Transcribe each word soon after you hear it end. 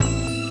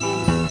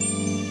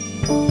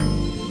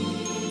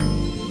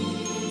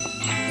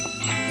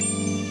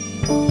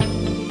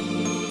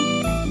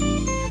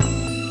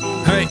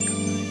Hey,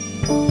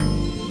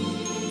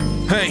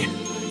 hey,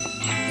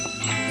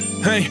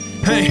 hey,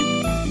 hey,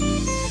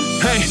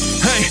 hey,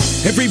 hey.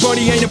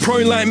 Everybody ain't a pro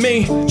like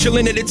me,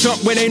 chillin' at the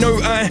top where they know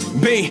I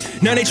be.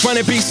 Now they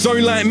tryna be so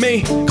like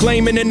me,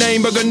 claiming the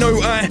name but got no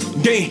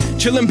ID.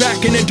 Chillin'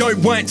 back in a dope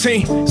white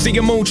tee, see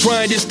them all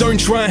try, just don't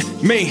try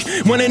me.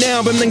 Want an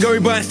album then go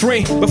buy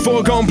 3, before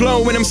I go and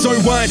blow when I'm so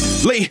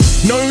widely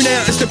known now.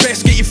 It's the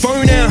best, get your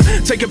phone out,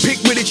 take a pic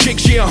with a chick,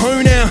 she a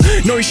hoe now.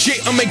 No shit,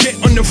 I'ma get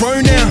on the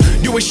road now,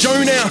 do a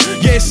show now,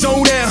 yeah,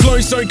 sold out. Flow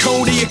so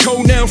cold, are you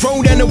cold now?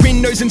 Roll down the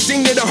windows and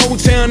sing to the whole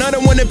town. I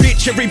don't want a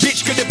bitch, every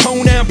bitch could have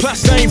pole now.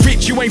 Plus I ain't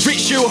rich, you ain't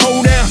rich, you'll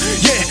hold out.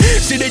 Yeah,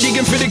 see they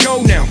digging for the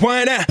gold now,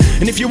 why that?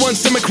 And if you want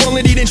some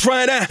equality then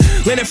try that.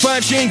 Let it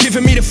 5, she ain't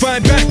giving me the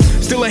 5 back.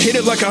 Still I hit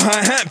it like a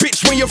hi-hat,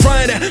 bitch when you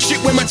fry that. Shit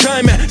where my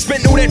time at,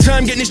 spent all that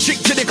time getting this chick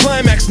to the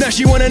climax. Now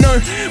she wanna know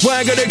where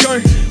I gotta go,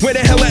 where the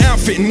hell are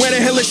outfit and where the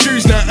hell are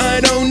shoes. Now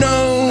I don't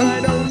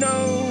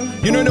know.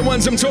 You know the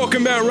ones I'm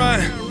talking about,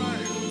 right?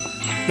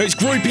 Those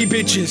groupie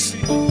bitches,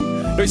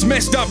 those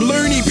messed up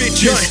loony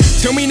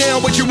bitches. Tell me now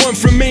what you want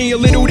from me. A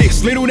little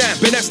this, little that,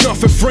 but that's not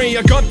for free.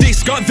 I got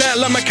this, got that,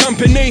 like my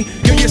company.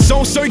 Girl, your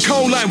soul so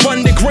cold like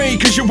 1 degree.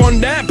 Cause you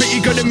want that, but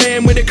you got a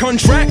man with a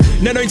contract.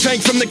 Now don't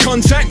take from the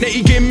contact that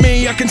you give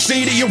me. I can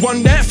see that you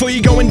want that. Before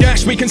you go and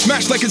dash, we can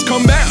smash like it's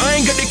combat. I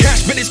ain't got the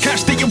cash, but it's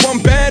cash that you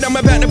want bad. I'm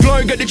about to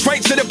blow, got the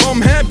traits of the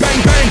bomb hat.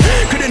 Bang,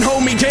 bang, couldn't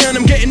hold me down,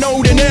 I'm getting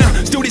older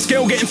now. Still this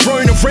girl getting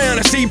thrown around.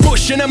 I see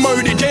Bush and I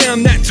mowed it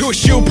down. That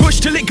tush, you'll push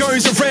till it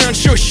goes around.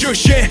 Shush,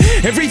 shush, yeah,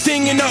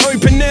 everything in the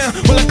open now.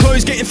 Well, her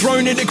clothes getting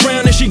thrown to the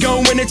ground and she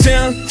going to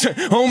town.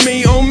 On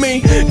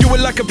me, do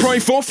it like a pro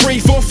for free.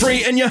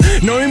 And you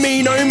know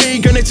me,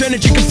 gonna turn a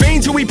chicken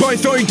fiend till we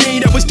both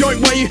OD. That was dope,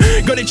 why you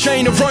got a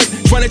chain of rope,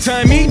 trying to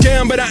tie me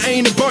down, but I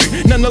ain't a boat.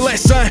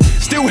 Nonetheless, I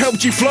still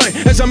helped you float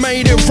as I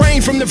made it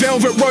rain from the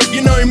velvet rope.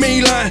 You know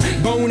me like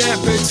bon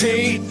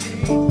appetit.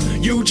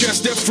 You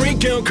just a freak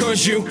girl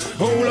cause you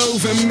all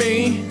over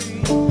me.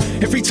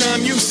 Every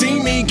time you see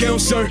me, girl,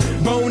 so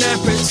bon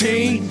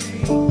appetit.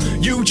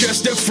 You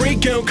just a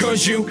freak girl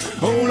cause you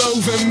all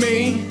over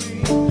me.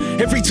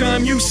 Every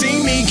time you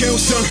see me, girl,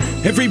 so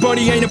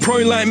everybody ain't a pro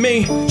like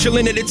me,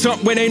 chillin' at the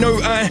top where they know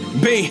I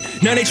be.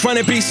 Now they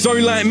tryna be so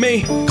like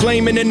me,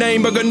 claiming the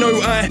name but got no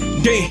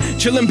ID.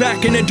 Chillin'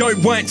 back in a dope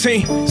white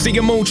tee, see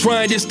them all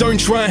try, just don't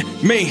try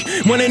me.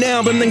 Want an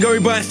album then go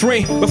buy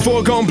 3, before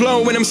I go and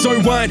blow when I'm so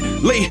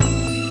widely